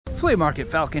Flea Market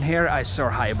Falcon here. I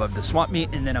soar high above the swamp meet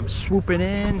and then I'm swooping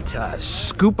in to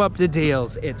scoop up the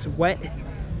deals. It's wet,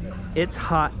 it's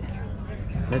hot.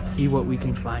 Let's see what we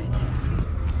can find.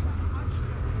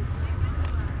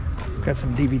 Got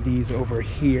some DVDs over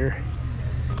here.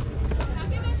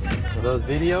 Are those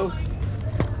videos?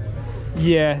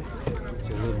 Yeah.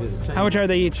 How much are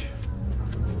they each?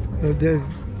 Just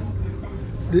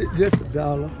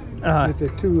 $1. If there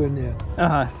are 2 in there.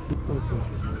 Okay.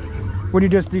 Would you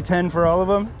just do 10 for all of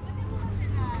them?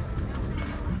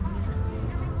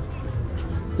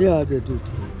 Yeah, I did do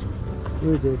 2.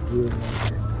 We did good.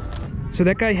 So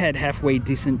that guy had halfway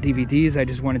decent DVDs. I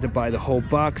just wanted to buy the whole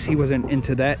box. He wasn't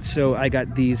into that, so I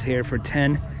got these here for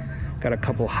 10. Got a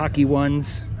couple hockey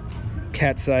ones.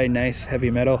 Cat's Eye, nice,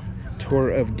 heavy metal.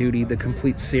 Tour of Duty, the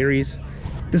complete series.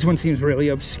 This one seems really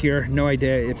obscure. No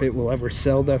idea if it will ever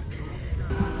sell though.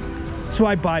 So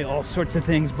I buy all sorts of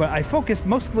things, but I focus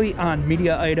mostly on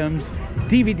media items,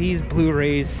 DVDs,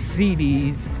 Blu-rays,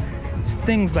 CDs,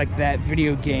 things like that,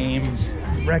 video games,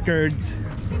 records,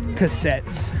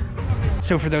 cassettes.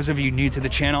 So for those of you new to the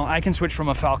channel, I can switch from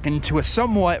a Falcon to a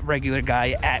somewhat regular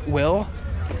guy at will.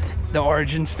 The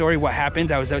origin story, what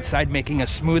happened, I was outside making a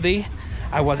smoothie.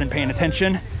 I wasn't paying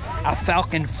attention. A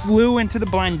Falcon flew into the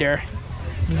blender.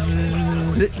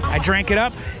 I drank it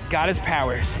up, got his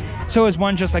powers. So as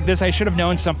one just like this, I should have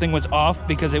known something was off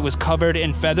because it was covered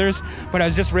in feathers, but I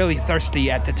was just really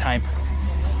thirsty at the time.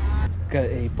 Got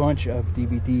a bunch of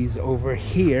DVDs over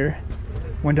here.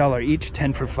 $1 each,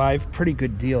 10 for 5, pretty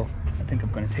good deal. I think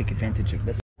I'm gonna take advantage of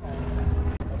this.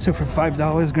 So for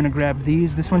 $5, gonna grab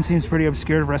these. This one seems pretty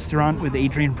obscure, Restaurant with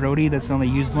Adrian Brody, that's the only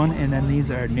used one, and then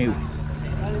these are new.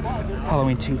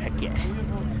 Halloween 2, heck yeah.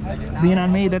 Lean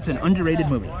on Me, that's an underrated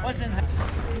movie.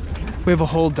 We have a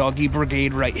whole doggy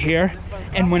brigade right here.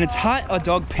 And when it's hot, a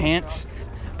dog pants.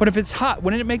 But if it's hot,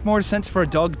 wouldn't it make more sense for a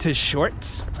dog to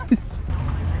shorts?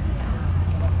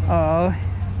 Oh,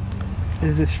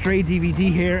 there's a stray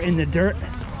DVD here in the dirt.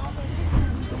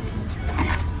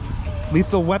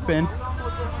 Lethal Weapon.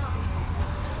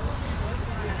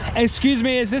 Excuse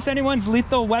me, is this anyone's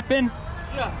Lethal Weapon?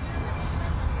 Yeah.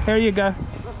 Here you go.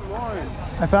 That's mine.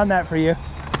 I found that for you.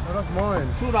 No, that's mine.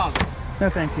 $2. No,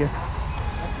 thank you.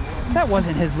 That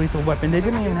wasn't his Lethal Weapon. They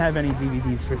didn't even have any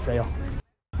DVDs for sale.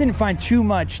 Didn't find too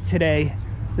much today.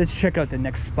 Let's check out the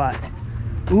next spot.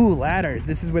 Ooh, ladders.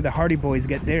 This is where the Hardy Boys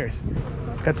get theirs.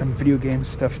 Got some video game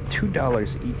stuff,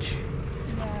 $2 each.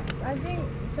 Yeah, I think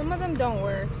some of them don't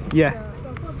work. Yeah.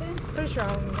 So, pretty sure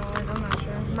all of them don't work. I'm not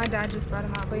sure. My dad just brought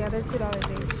them out, but yeah, they're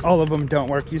 $2 each. All of them don't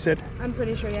work, you said? I'm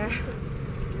pretty sure, yeah.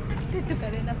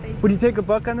 Would you take a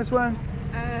buck on this one?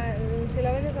 ¿Si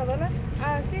la vendes a $1?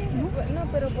 Sí. No,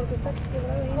 pero porque está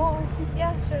quebrado ahí. Oh, sí.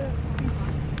 Yeah, sure.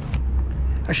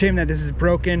 A shame that this is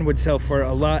broken, would sell for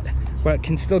a lot, but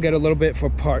can still get a little bit for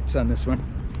parts on this one.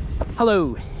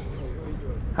 Hello.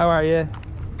 How are you?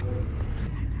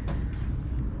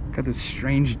 Got this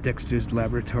strange Dexter's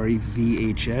Laboratory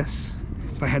VHS.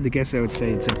 If I had to guess, I would say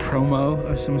it's a promo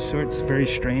of some sort. It's very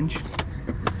strange.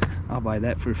 I'll buy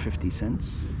that for 50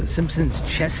 cents. The Simpsons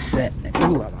chess set.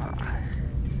 Ooh la la.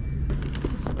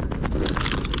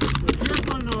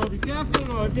 Be careful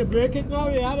now. If you break it now,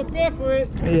 you have to pay for it.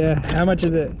 Yeah, how much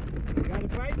is it? You got the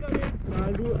price on it?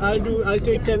 I'll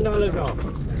take $10 off.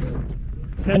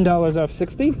 $10 off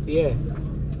 60? Yeah,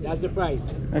 that's the price.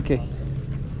 Okay.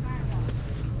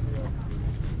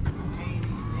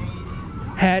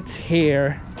 Hats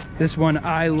here. This one,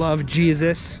 I Love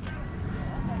Jesus.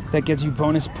 That gives you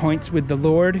bonus points with the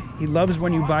Lord. He loves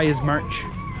when you buy his merch.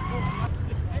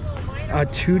 A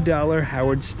 $2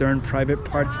 Howard Stern private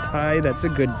parts tie. That's a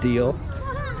good deal.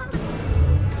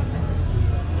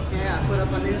 Yeah, put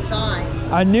up a new sign.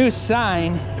 A new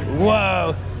sign?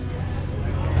 Whoa.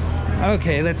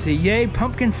 Okay, let's see. Yay,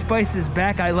 pumpkin spice is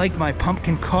back. I like my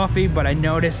pumpkin coffee, but I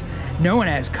noticed no one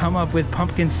has come up with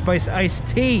pumpkin spice iced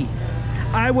tea.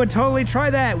 I would totally try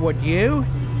that, would you?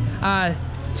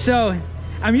 So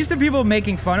I'm used to people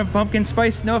making fun of pumpkin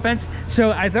spice, no offense.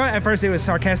 So I thought at first it was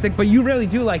sarcastic, but you really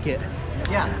do like it.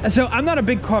 Yes. So I'm not a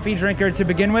big coffee drinker to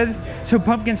begin with, so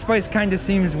pumpkin spice kind of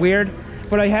seems weird,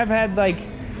 but I have had like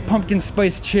pumpkin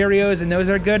spice Cheerios and those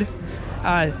are good.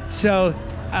 So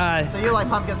you like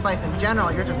pumpkin spice in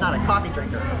general, you're just not a coffee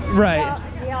drinker. Right.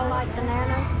 Do y'all like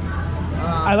bananas?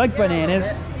 I like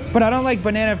bananas, but I don't like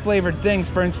banana flavored things.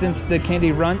 For instance, the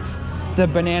Candy Runts, the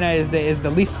banana is the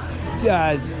least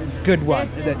good one.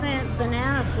 This isn't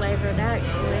banana flavored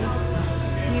actually.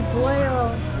 You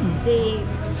boil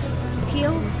the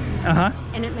peels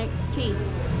and it makes tea.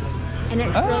 And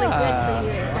it's really good for you.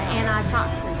 It's an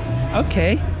antitoxin.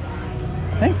 Okay.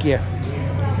 Thank you.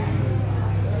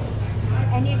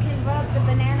 And you can rub the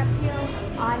banana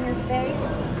peel on your face,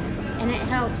 and it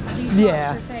helps detox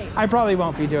Yeah, your face. I probably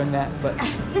won't be doing that, but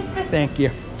thank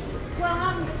you.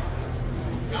 Well,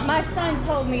 my son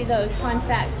told me those fun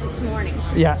facts this morning.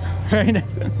 Yeah, very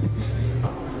nice.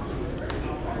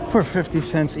 For 50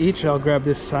 cents each, I'll grab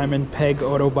this Simon Pegg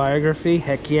autobiography,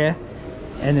 heck yeah.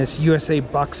 And this USA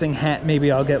boxing hat.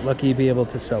 Maybe I'll get lucky, be able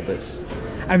to sell this.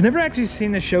 I've never actually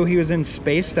seen the show he was in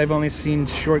Spaced. I've only seen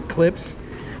short clips.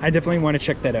 I definitely want to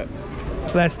check that out.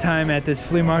 Last time at this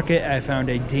flea market, I found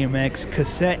a DMX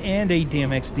cassette and a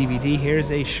DMX DVD.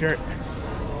 Here's a shirt.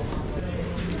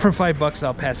 For $5,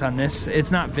 I'll pass on this.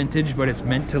 It's not vintage, but it's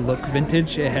meant to look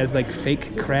vintage. It has like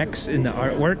fake cracks in the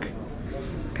artwork.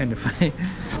 Kind of funny.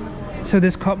 So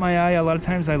this caught my eye. A lot of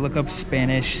times I look up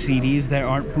Spanish CDs that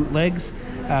aren't bootlegs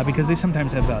because they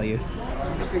sometimes have value.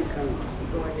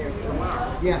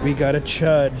 Yes. We got a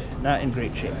chud, not in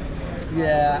great shape.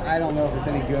 Yeah, I don't know if it's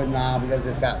any good now because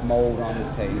it's got mold on the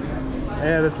tape.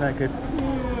 Yeah, that's not good.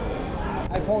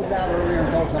 I pulled it out earlier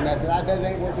and told someone, I said, I bet it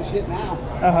ain't worth the shit now.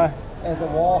 As a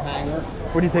wall hanger.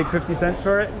 What do you take, 50 cents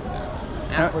for it?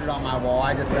 I put it on my wall.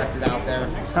 I just left it out there.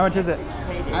 How much is it?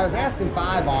 I was asking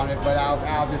 $5 on it, but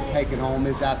I'll just take it home.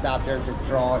 It's just out there to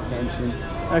draw attention.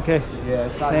 Okay. Yeah,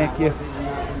 it's probably thank you.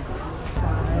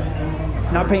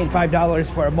 Not paying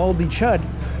 $5 for a moldy chud.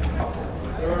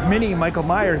 Mini Michael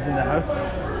Myers in the house.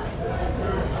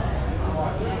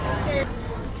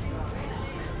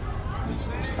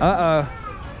 Uh-oh.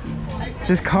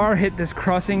 This car hit this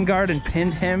crossing guard and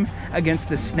pinned him against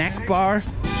the snack bar.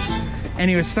 And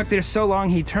he was stuck there so long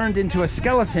he turned into a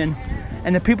skeleton.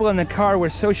 And the people in the car were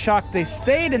so shocked they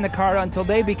stayed in the car until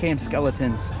they became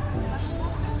skeletons.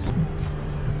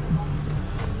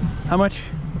 How much?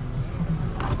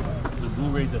 The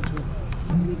Blu-rays are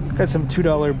 $2. Got some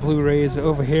 $2 Blu-rays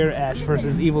over here. Ash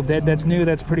vs. Evil Dead. That's new.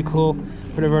 That's pretty cool.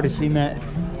 But I've already seen that.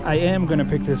 I am going to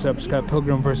pick this up. Scott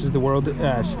Pilgrim vs. the World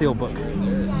Steelbook.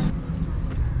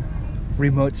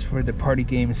 Remotes for the party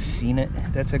game Seen It.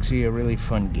 That's actually a really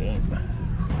fun game.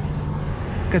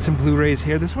 Got some Blu-rays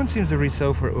here. This one seems to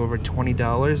resell for over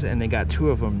 $20 and they got 2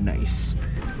 of them. Nice.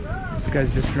 This guy's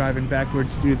just driving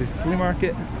backwards through the flea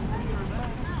market.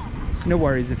 No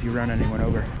worries if you run anyone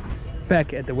over.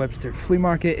 Back at the Webster Flea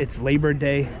Market. It's Labor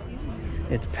Day.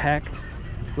 It's packed.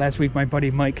 Last week my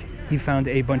buddy Mike, he found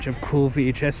a bunch of cool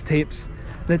VHS tapes.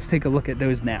 Let's take a look at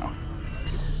those now.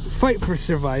 Fight for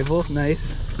Survival,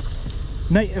 nice.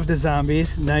 Night of the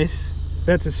Zombies, nice.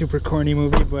 That's a super corny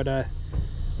movie, but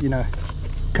you know,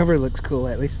 cover looks cool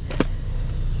at least.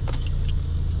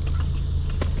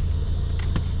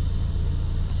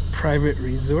 Private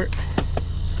Resort.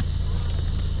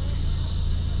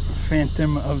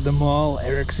 Phantom of the Mall,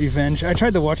 Eric's Revenge. I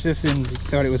tried to watch this and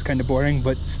thought it was kind of boring,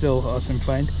 but still awesome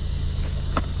find.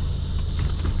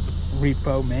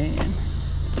 Repo Man.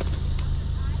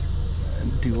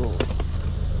 Duel.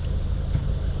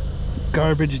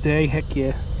 Garbage Day, heck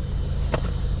yeah.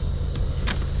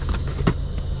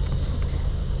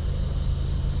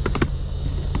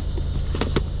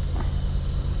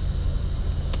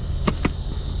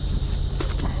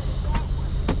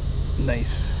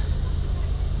 Nice.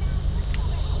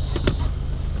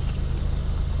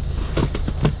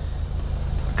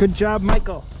 Good job,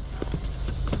 Michael.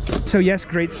 So yes,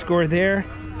 great score there.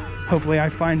 Hopefully I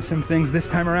find some things this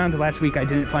time around. Last week I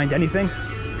didn't find anything.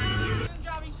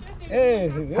 Hey,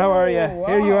 how are you? Wow.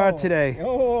 Here you are today.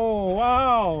 Oh,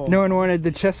 wow. No one wanted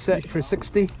the chess set for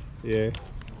 60? Yeah.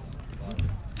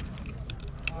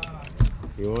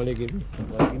 You want to give me some?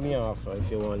 Well, give me an offer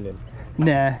if you want them.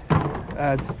 Nah.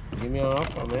 Give me an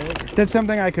offer, man. That's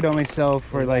something I could only sell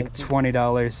for like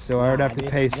 $20, so I would have to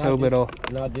pay so little.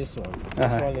 Not this one.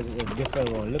 This one is a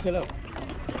different one. Look it up.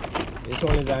 This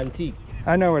one is antique.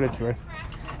 I know what it's worth.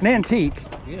 An antique?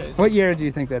 Yeah. What year do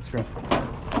you think that's from?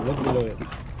 Look below it.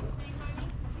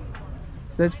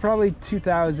 That's probably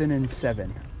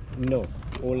 2007. No,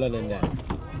 older than that.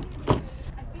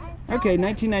 Okay,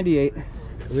 1998.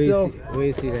 Where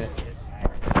you see that?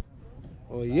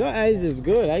 Oh, your eyes is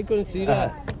good. I couldn't see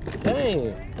that.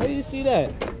 Dang, how do you see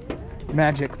that?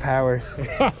 Magic powers.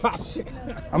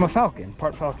 I'm a Falcon,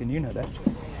 part Falcon, you know that.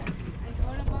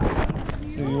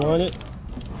 So you want it?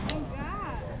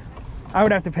 I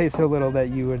would have to pay so little that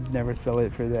you would never sell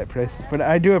it for that price, but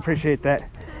I do appreciate that.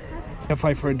 I'll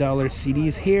fight for $1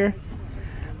 CDs here.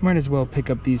 Might as well pick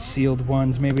up these sealed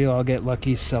ones. Maybe I'll get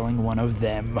lucky selling one of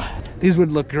them. These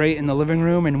would look great in the living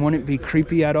room and wouldn't be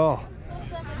creepy at all.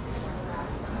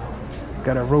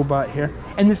 Got a robot here.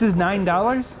 And this is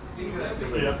 $9?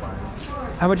 Yeah.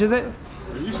 How much is it?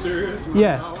 Are you serious?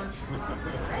 Yeah.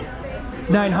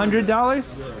 $900?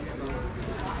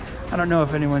 I don't know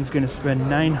if anyone's gonna spend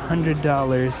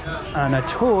 $900 on a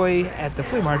toy at the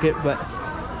flea market, but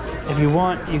if you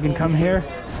want, you can come here.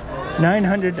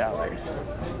 $900.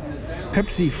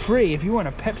 Pepsi free. If you want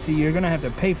a Pepsi, you're gonna have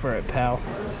to pay for it, pal.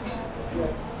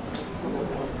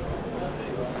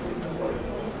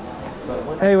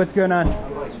 Hey, what's going on?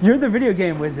 You're the video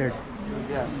game wizard.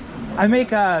 Yes. I make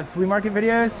flea market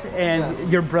videos, and yes,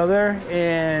 your brother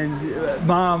and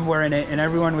mom were in it, and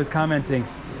everyone was commenting.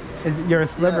 You're a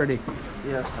celebrity.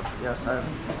 Yeah. Yes, I'm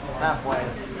halfway.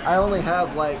 I only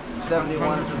have like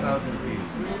 71,000 views.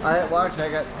 Well, actually,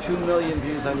 I got 2 million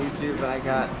views on YouTube, and I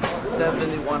got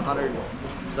 7,100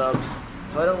 subs.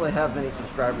 So I don't really have many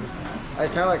subscribers. I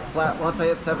kind of like once I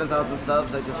hit 7,000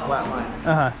 subs, I just flatline.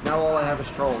 Now all I have is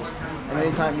trolls. And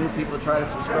anytime new people try to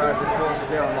subscribe, the trolls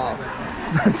scare them off.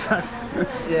 That sucks.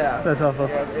 Yeah. That's awful.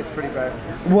 Yeah, it's pretty bad.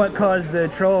 What caused the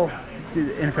troll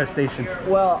infestation?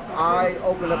 Well, I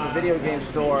opened up a video game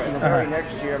store, and the very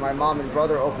next year, my mom and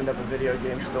brother opened up a video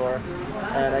game store.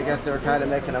 And I guess they were kind of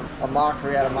making a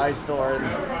mockery out of my store.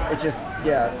 And it just,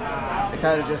 yeah, it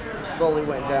kind of just slowly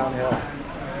went downhill.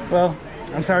 Well,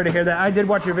 I'm sorry to hear that. I did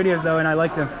watch your videos though, and I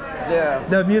liked them. Yeah.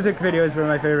 The music videos were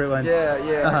my favorite ones.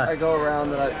 Yeah. I go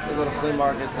around and I go to flea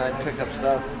markets and I pick up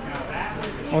stuff.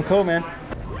 Well, cool, man.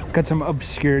 Got some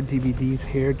obscure DVDs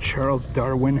here. Charles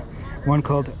Darwin, one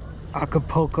called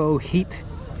Acapulco Heat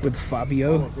with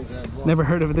Fabio. Never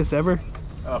heard of this ever?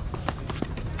 Oh.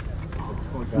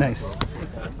 Nice.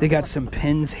 They got some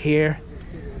pins here.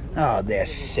 Oh, they're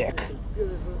sick.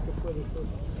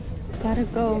 Gotta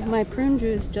go. My prune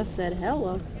juice just said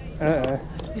hello.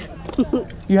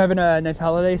 You having a nice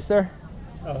holiday, sir?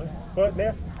 What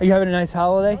now? Are you having a nice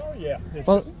holiday? Oh, yeah.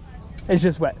 It's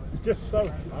just wet. Just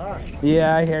so fine.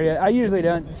 Yeah, I hear you. I usually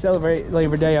don't celebrate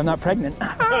Labor Day. I'm not pregnant.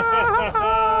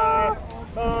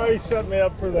 Oh, he set me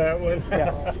up for that one.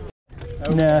 Yeah.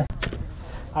 Nah.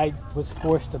 I was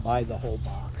forced to buy the whole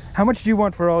box. How much do you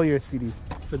want for all your CDs?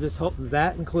 For this whole,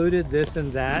 that included, this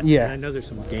and that. Yeah. And I know there's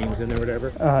some games in there,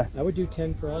 whatever. I would do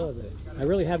 10 for all of it. I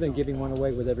really have been giving one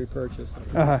away with every purchase.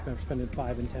 I'm spending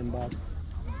 $5 and $10.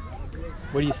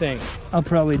 What do you think? I'll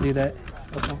probably do that.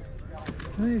 Okay.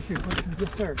 Can I ask you a question? Yes,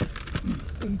 sir.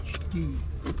 HD.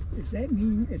 Does that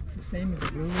mean it's the same as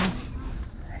the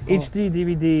Blu-ray? HD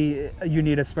DVD, you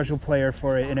need a special player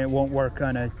for it, and it won't work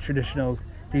on a traditional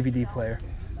DVD player.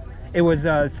 It was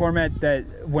a format that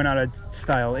went out of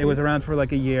style. It was around for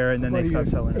like a year, and then they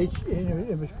stopped selling it.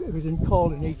 It was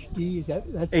called an HD. Is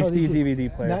that's HD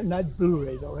DVD player? Not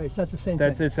Blu-ray though, right? It's not the same thing.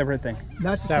 That's a separate thing.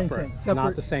 Not the same thing. Separate.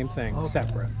 Not the same thing. Okay.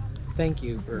 Separate. Thank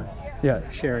you for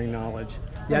sharing knowledge.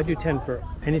 Yeah, I do 10 for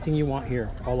anything you want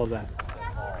here. All of that.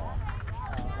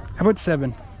 How about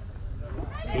 7?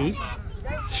 8?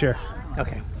 Sure.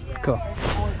 Okay. Cool.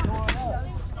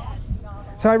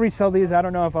 So I resell these. I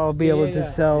don't know if I'll be able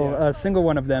to sell a single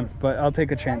one of them, but I'll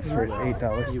take a chance for $8.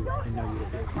 I know you will be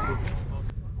able to.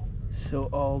 So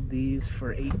all these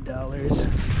for $8.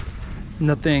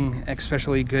 Nothing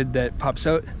especially good that pops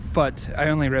out, but I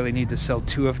only really need to sell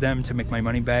 2 of them to make my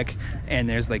money back, and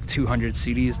there's like 200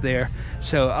 CDs there,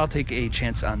 so I'll take a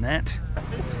chance on that.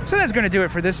 So that's gonna do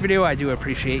it for this video. I do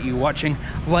appreciate you watching.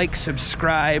 Like,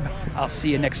 subscribe. I'll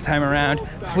see you next time around.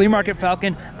 Flea Market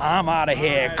Falcon, I'm out of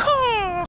here. Cool.